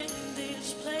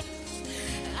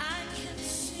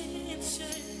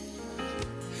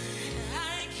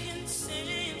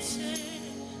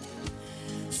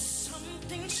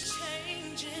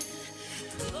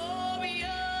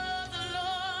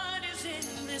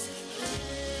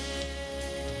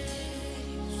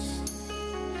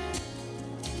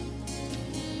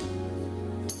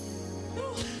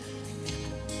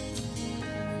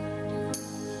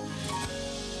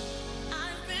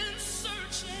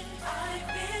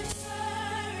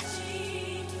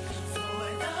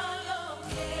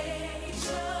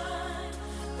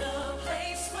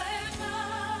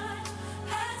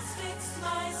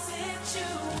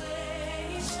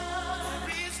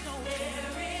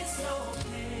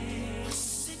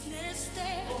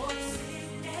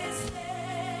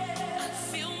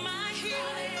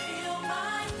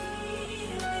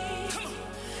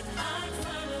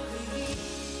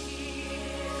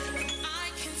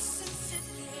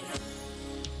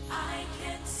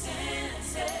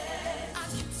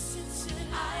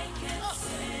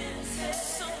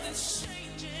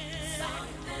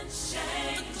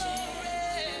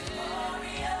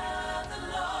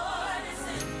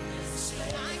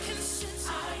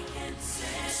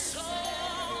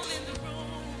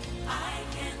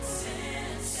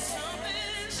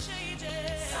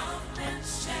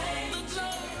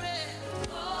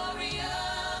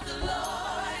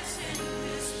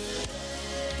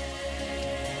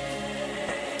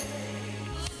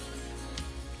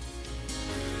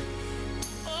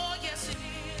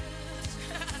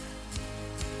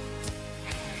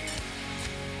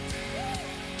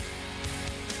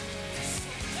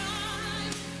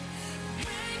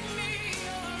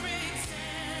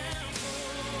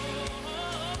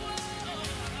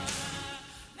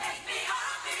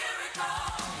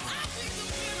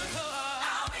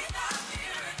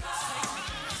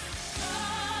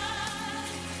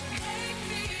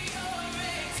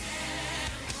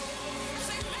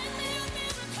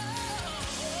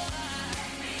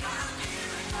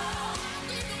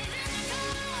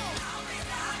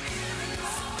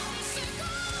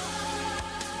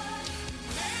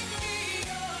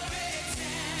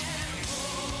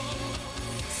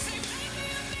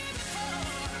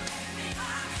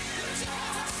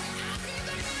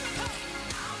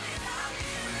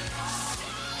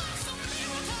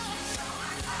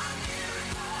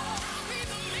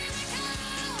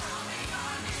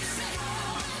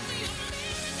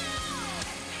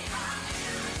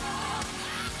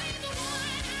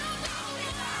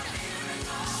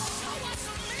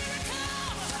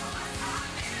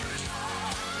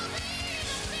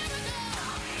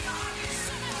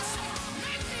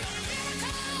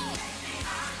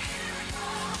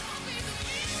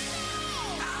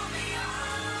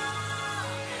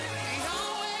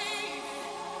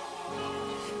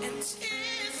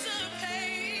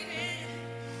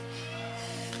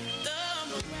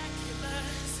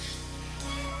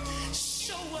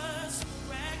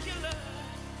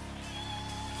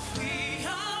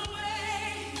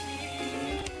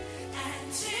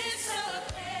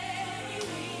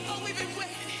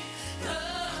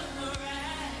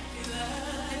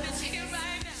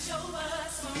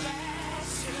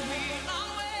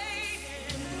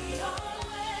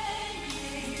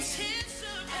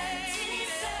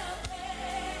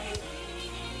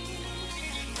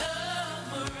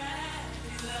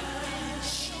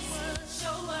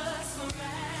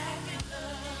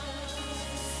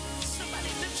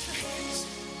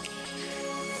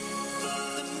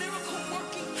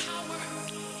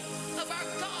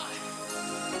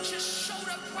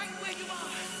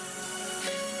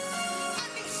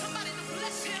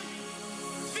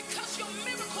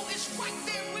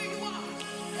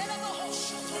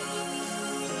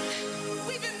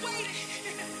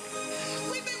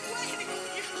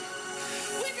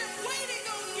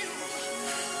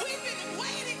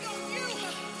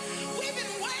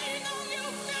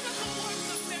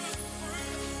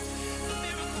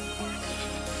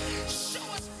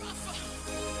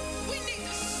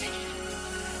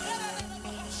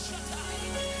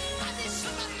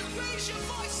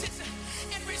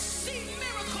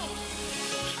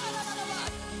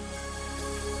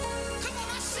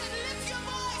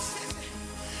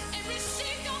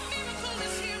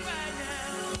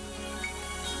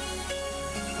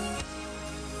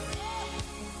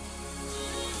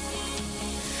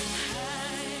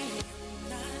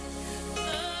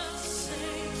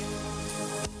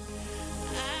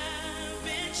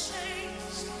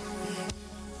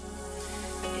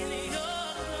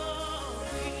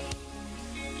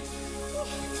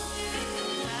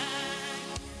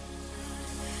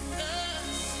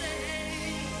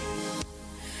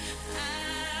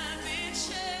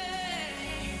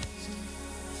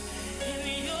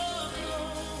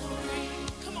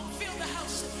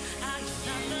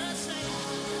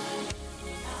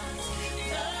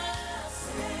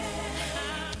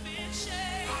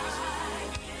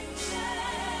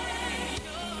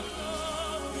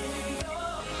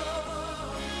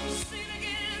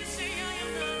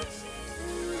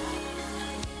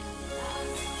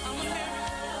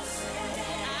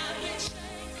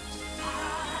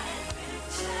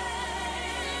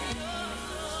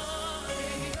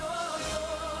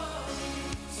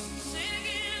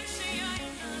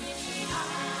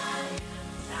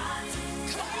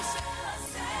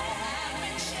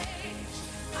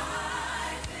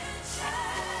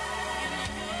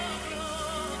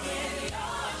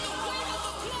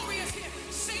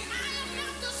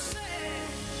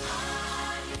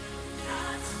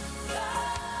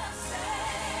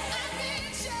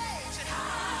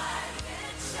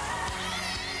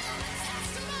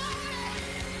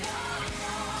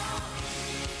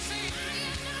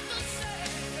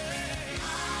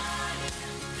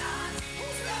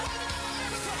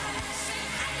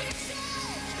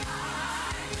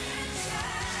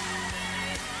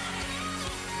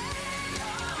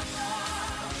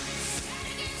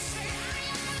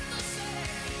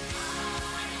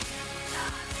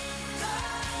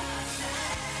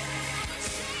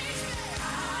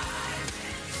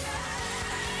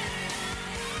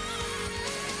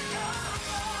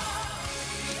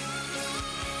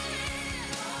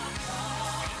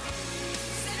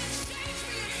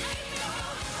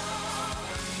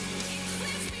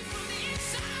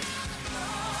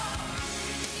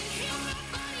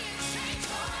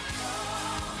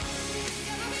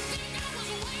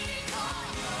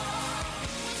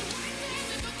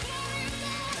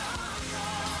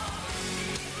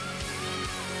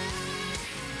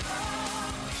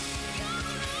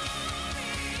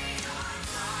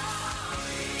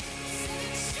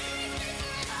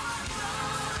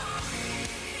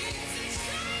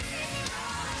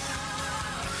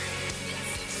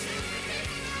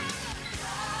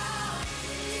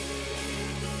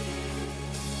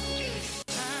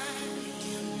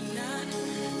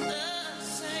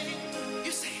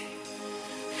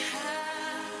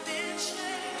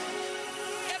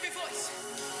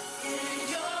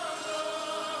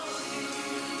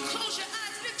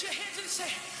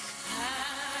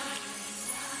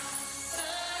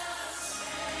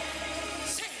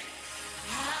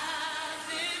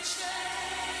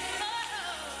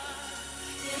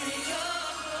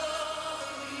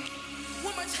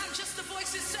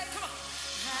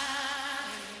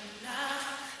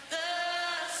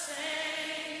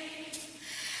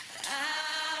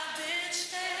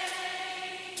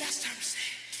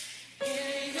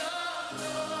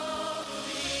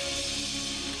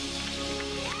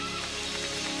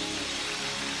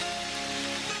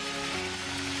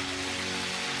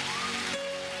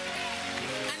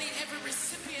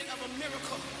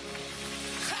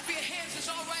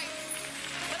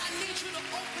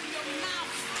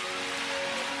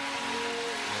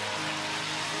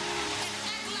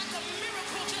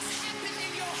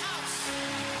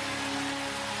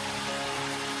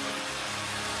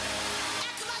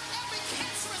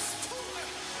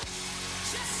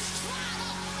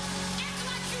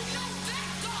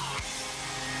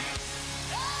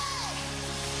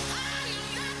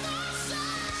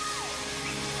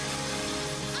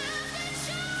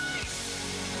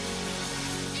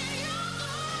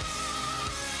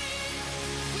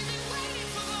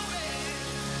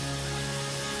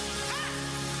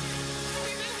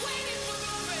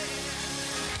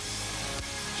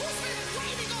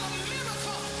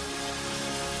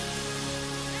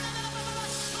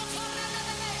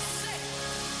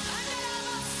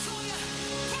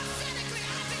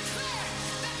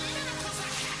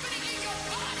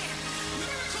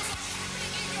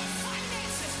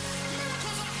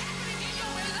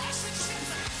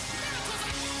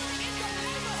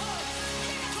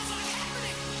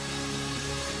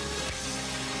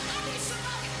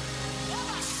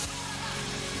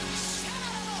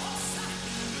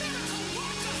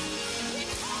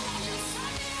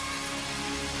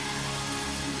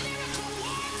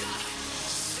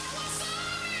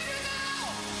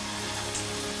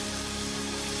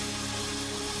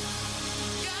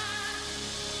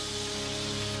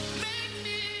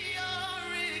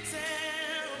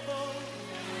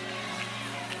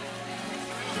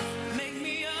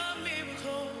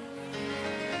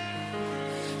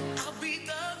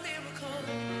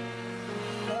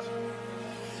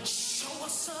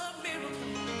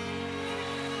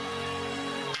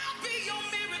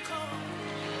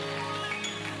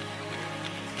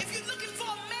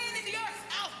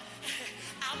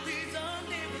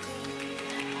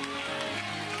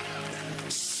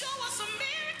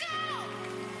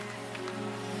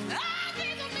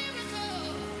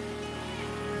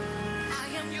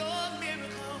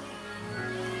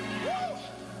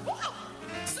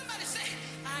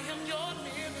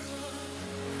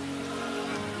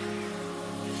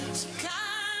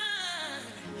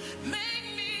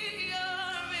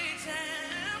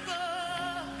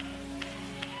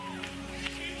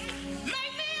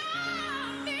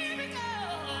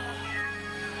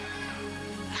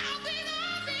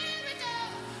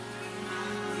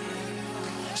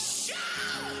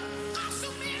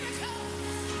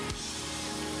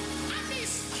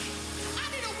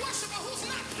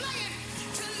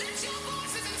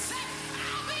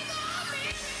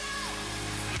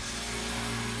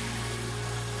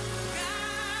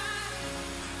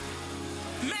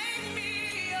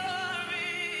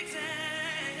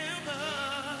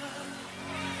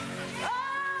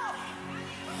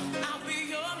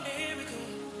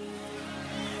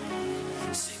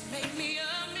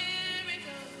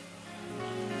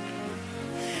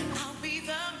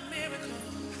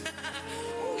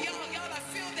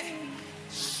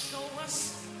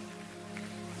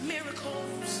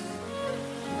miracles.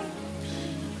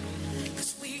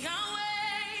 'Cause we are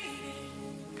waiting,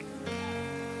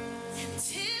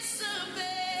 anticipating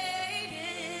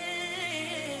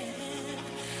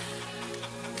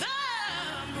the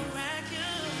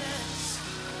miraculous.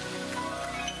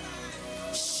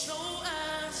 Show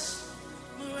us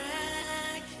miraculous.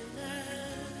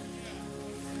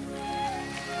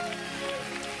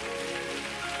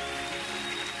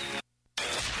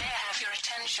 May I have your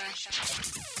attention?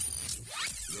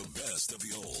 The best of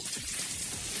the old.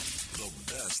 The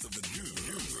best of the new.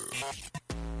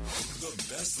 The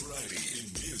best variety in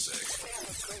music. We have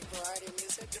a great variety of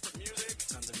music. Different music.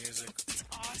 Tons of music. It's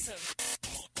awesome.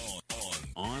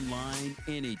 Online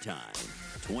anytime,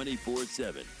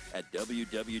 24/7 at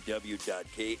www.kaytfm.com.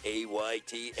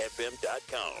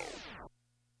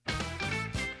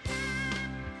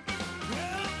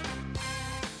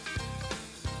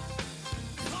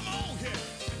 Come on here.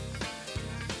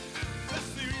 Let's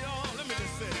see, y'all. Let me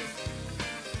just say this.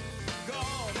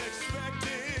 God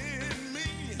expected me.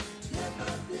 Let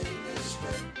my business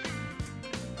straight.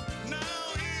 Now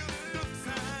is the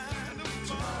time to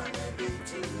fall. Tomorrow be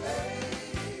too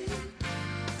late.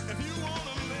 If you want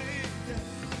to make it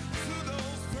to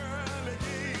those pearly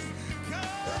gates,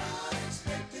 God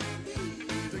expected me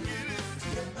to get it.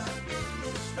 Get my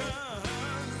business straight.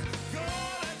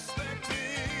 God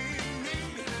expected me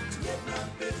to get my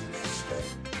business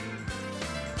straight.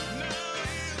 Now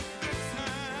is the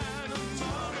time to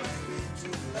tomorrow be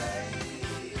too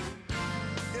late.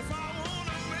 If I want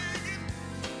to make it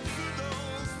to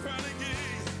those pearly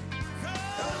gates,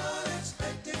 God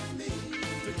expected me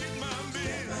to get my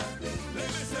business. Let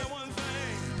me say one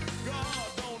thing. God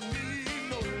don't need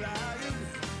no lion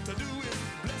to do his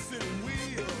blessed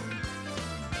will.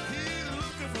 He's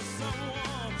looking for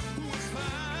someone who will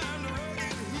climb the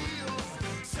rugged hill.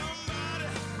 Somebody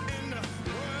in the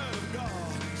word of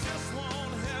God just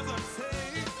won't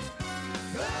hesitate.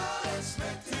 God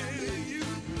expected you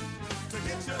to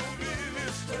get your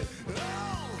business straight.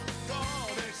 Oh,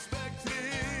 God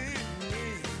expected me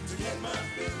to get my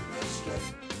business straight.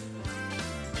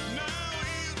 Now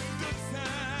is the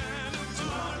time.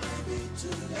 Tomorrow may be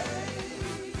too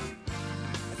late.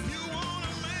 If you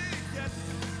wanna make it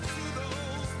to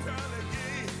those pearly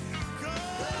gates,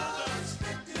 God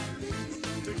expected me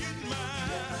to get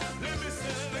mine. Let me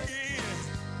say it again.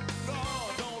 God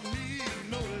don't need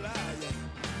no liar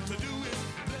to do his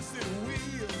blessed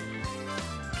will.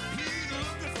 He's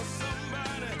looking for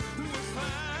somebody who will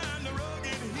climb the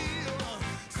rugged hill.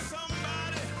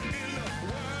 Somebody in the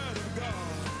word of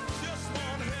God just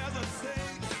won't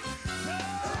hesitate.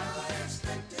 God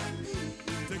expected me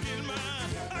to get mine.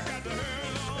 I got to hurry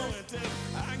along and tell.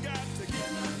 I got to get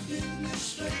my business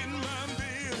straight. Get my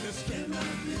business straight.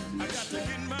 I got to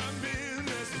get my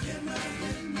business. Get my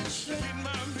business straight. Get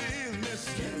my business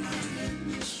straight. Get my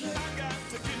business straight. I got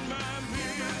to get my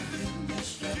business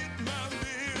straight. Get my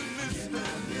business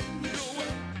straight. You know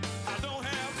what? I don't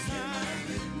have time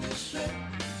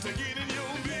to get in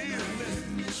your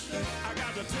business. I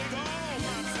got to take all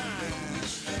my time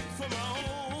for my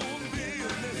own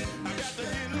business. I got to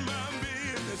get my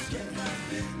business straight.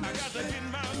 I got to get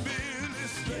my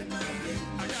business straight.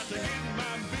 I got to get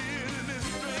my business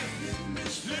straight.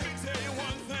 Let me tell you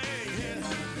one thing.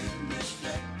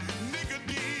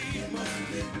 Nicodemus,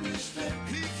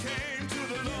 he came to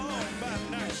the Lord by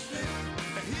night.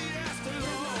 And he asked the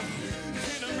Lord,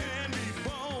 can a man be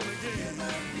born again?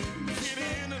 Get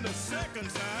in the second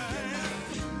time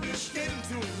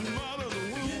into his mother's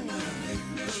womb.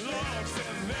 The Lord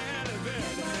said, very,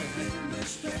 very,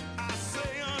 I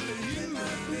say unto you,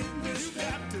 you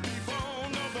got to be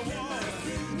born of the water.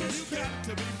 You got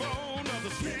to be born of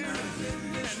the Spirit.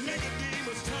 And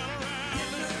Nicodemus turned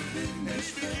around and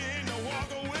he began to walk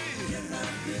away.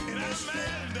 And I'm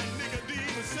mad that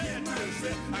Nicodemus said to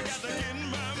himself, I got to get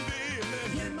my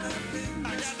business.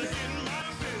 I got to get my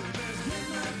business.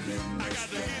 I got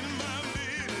to get my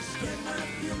business straight.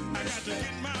 I got to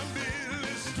get my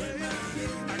business straight.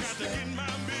 I got to get my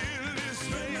business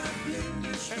straight.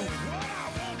 And what I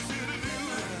want you to do,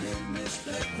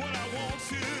 what I want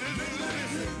you to do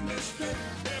is,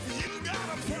 if you got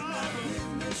a problem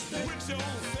with your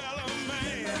fellow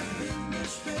man,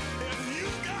 if you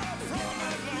got a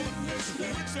problem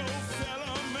with your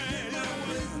fellow man, you know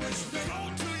what? Go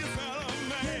to your fellow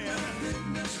man.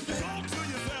 Go to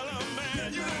your fellow man.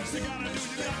 You know what you gotta do?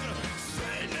 You got to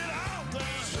straighten it out.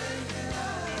 Straighten it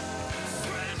out.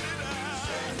 Straighten it out.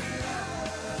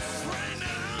 Straighten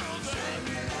it out.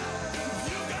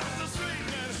 You got to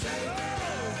straighten it out.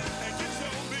 And get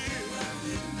your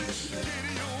business. Get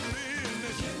your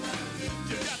business.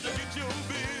 You got to get your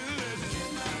business.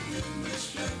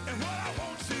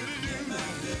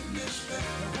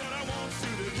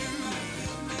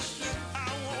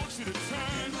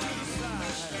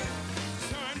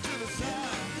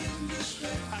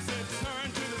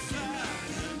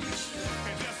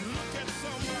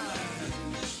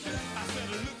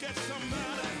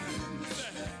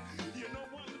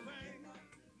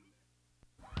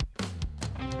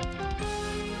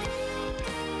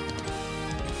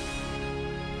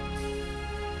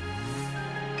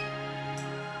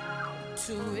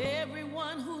 to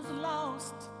everyone who's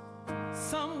lost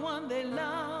someone they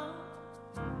love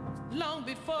long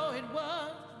before it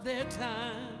was their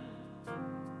time.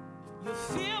 You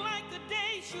feel like the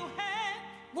days you had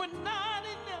were not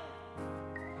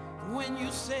enough when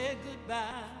you said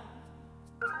goodbye.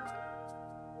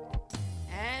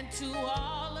 And to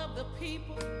all of the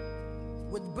people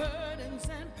with burdens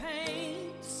and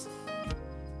pains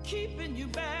keeping you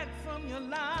back from your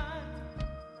life,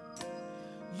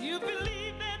 you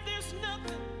believe that there's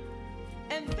nothing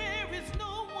and there is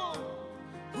no one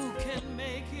who can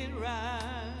make it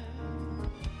right.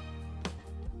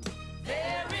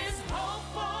 There is hope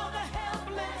for the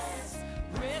helpless,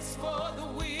 rest for the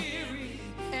weary,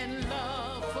 and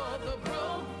love for the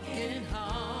broken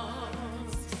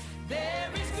hearts. There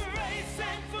is grace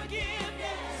and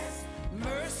forgiveness,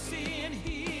 mercy and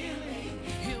healing.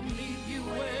 He'll meet you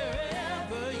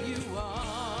wherever you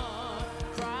are.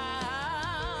 Cry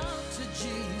out to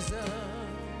Jesus.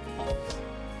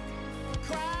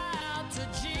 Cry out to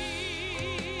Jesus.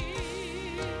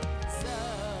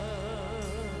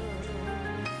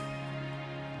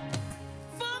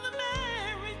 For the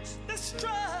marriage that's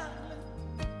struggling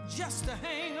just to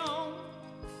hang on,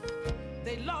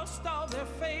 they lost all their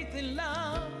faith in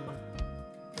love,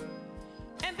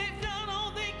 and they've done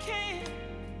all they can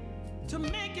to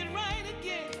make it right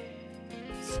again.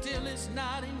 Still it's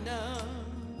not enough.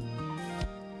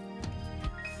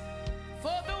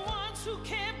 For the ones who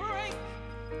can't break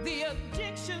the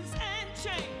addictions and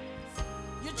chains,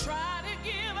 you try to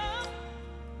give up,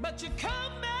 but you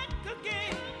come back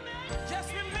again. Just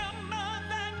remember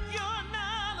that you're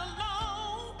not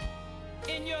alone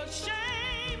in your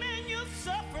shame and your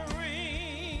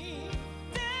suffering.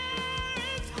 There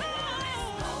is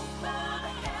hope for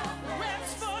the helpless,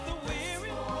 rest for the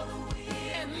weary,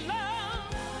 and love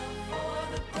for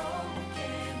the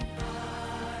broken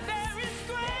heart. There is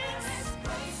grace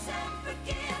and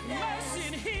forgiveness, mercy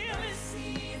and healing.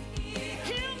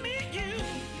 He'll meet you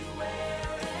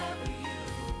wherever you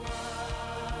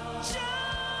are. Just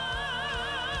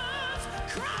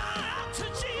cry out to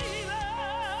Jesus.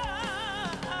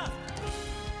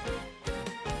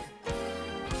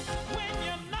 When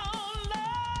you're lonely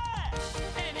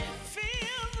and it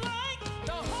feels like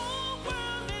the whole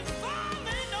world is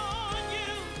falling on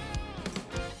you,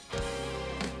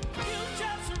 you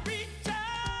just reach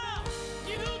out,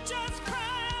 you just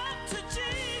cry out to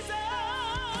Jesus.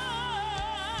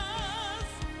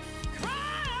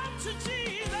 Cry out to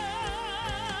Jesus.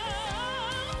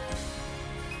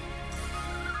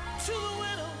 To the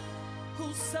widow who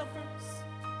suffers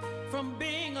from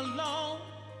being alone,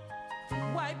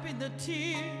 wiping the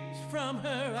tears from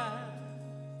her eyes.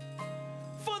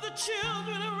 For the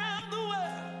children around the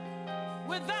world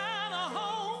without a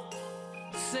home,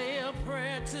 say a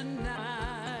prayer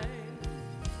tonight.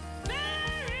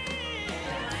 There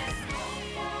is hope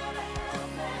for the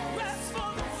helpless, rest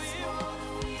for the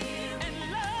weary, and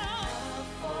love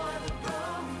for the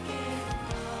broken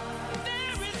heart.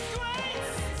 There is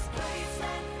grace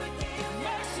and forgiveness,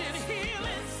 mercy and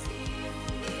healing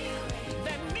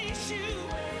that meets you.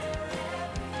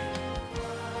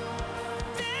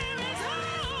 There is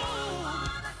hope,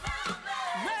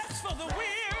 rest for the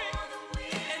weary,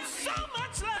 and so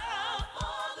much love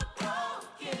for the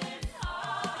broken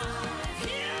heart.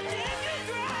 He'll give you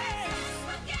grace,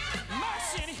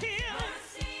 mercy and healing.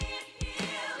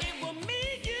 It will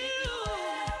meet you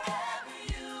wherever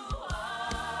you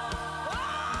are.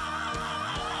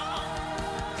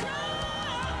 Cry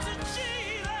out to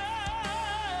Jesus.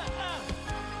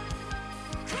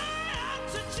 Cry out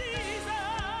to Jesus.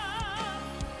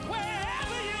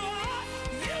 Wherever you are,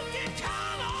 you can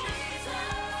call on Jesus.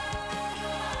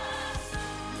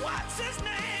 What's his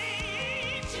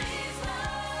name? Jesus.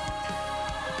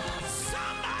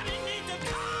 Somebody need to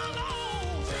call on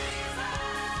Jesus.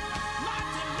 My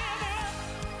deliverer,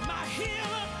 my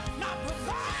healer, my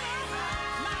provider,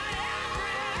 my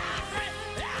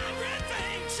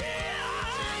everything. Jesus.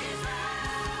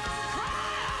 Cry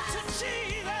out to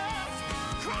Jesus.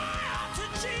 Cry out to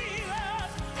Jesus.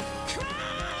 Cry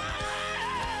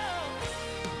out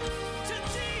to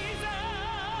Jesus.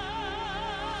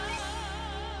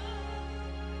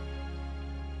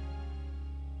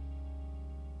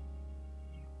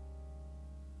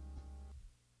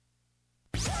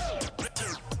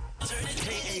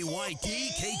 KAYT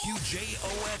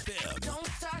KQJOFM.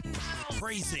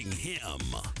 Praising him.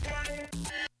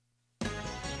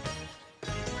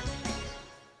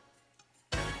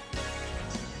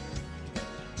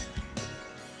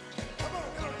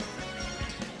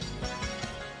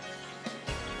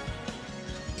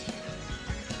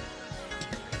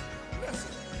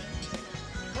 Listen,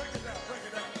 break it down.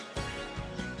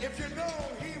 If you know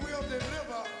he will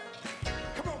deliver,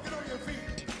 come on, get on your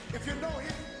feet. If you know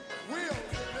he will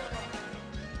deliver,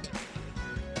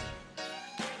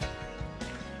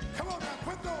 come on now,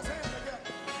 put those hands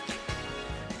together.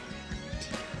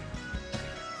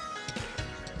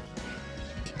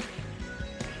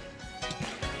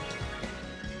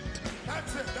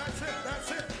 That's it, that's it,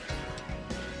 that's it.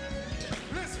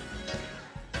 Listen,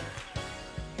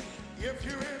 if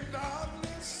you're in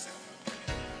darkness,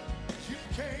 you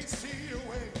can't see your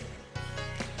way.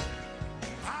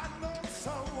 I know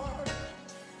someone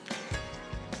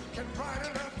can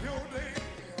brighten up your day.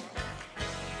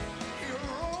 He'll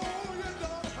roll your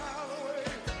dark cloud away,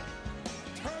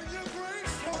 turn your gray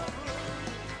storm blue.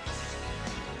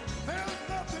 There's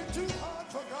nothing too hard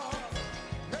for God.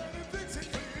 Let him fix it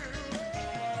for you.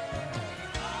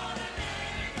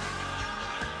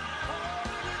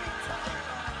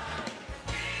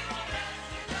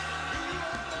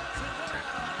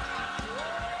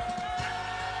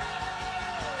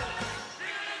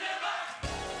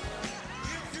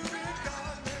 If you're in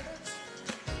darkness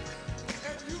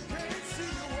and you can't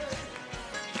see your way,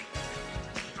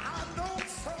 I know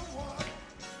someone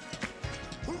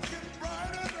who can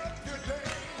brighten up your day.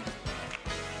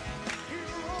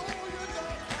 He'll roll your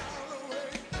dark cloud away,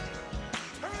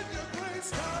 turn your gray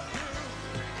sky blue.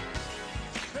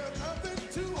 There's nothing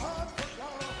too hard for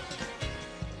God.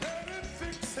 Let him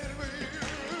fix it for you.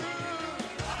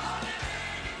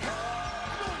 Come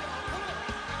on, y'all, come on.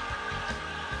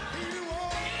 He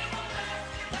won't.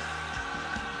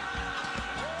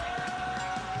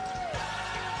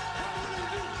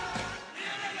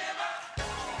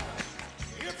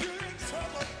 If you're in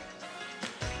trouble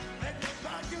and your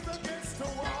back is against the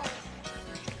wall,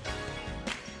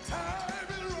 time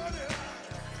is running out,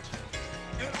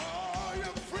 and all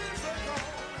your friends are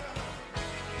gone.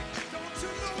 Don't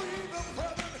you know he's the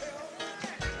present help?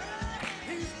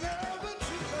 He's never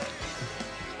too late.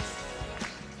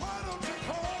 Why don't you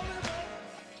call him up?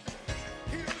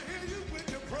 He'll hear you when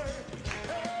you pray.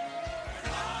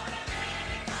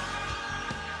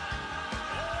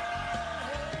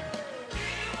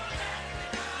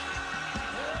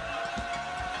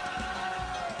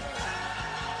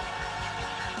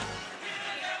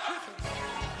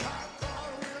 My God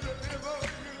will deliver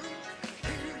you.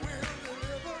 He will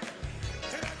deliver.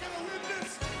 Can I get a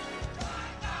witness?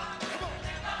 Come on.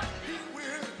 He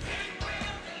will.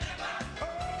 Oh,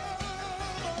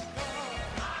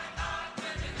 my God.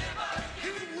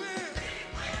 He will.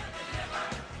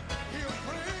 He'll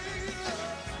bring you up.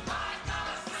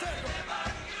 Say it.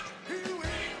 He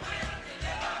will.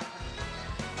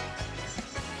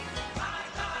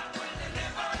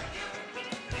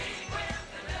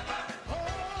 Oh,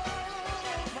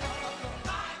 my God.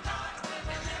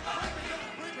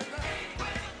 Bring me down.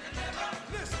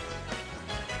 Listen.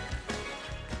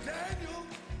 Daniel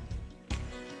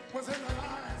was in the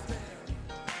lion's den.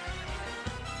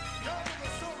 Y'all know the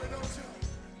story, don't you?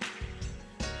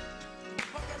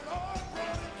 But the Lord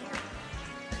brought him through.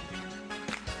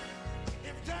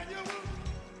 If Daniel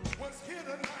was here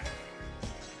tonight,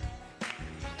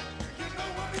 you know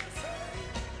what he said?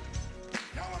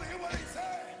 Y'all want to hear what he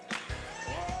said?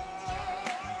 Oh,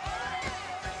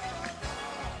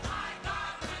 my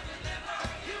God will deliver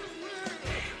you. He will.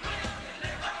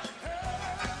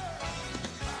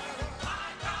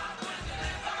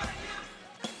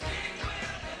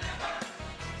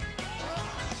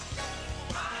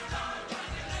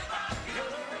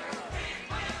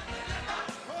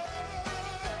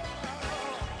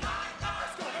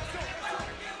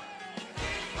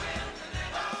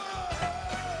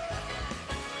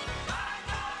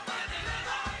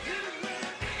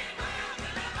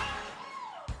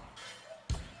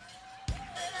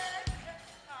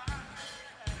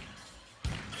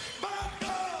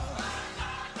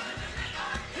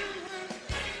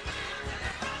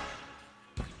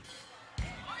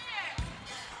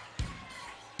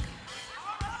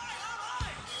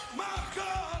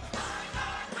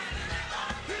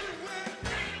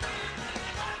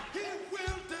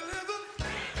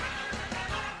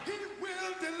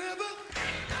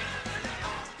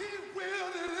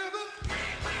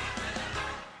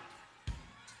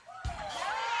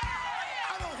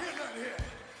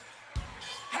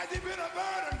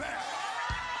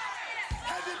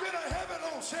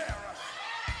 Sarah.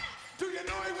 Do you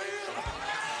know he will?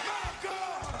 My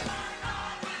God.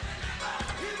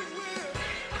 He will.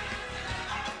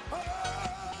 Oh,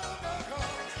 my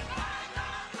God.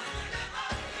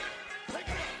 Take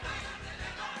it up.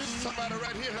 Somebody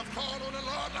right here have called on the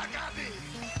Lord like I did.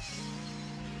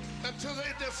 Until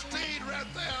they just stayed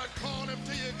right there and called him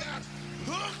till you got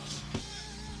hooked.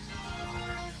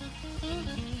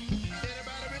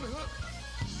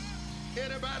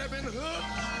 been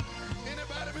hooked?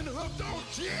 Anybody been hooked on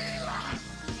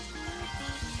Jesus?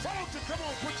 Folks, come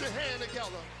on, put your hand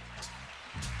together.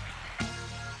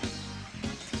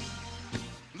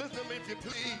 Listen to me if you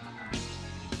please.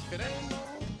 It ain't no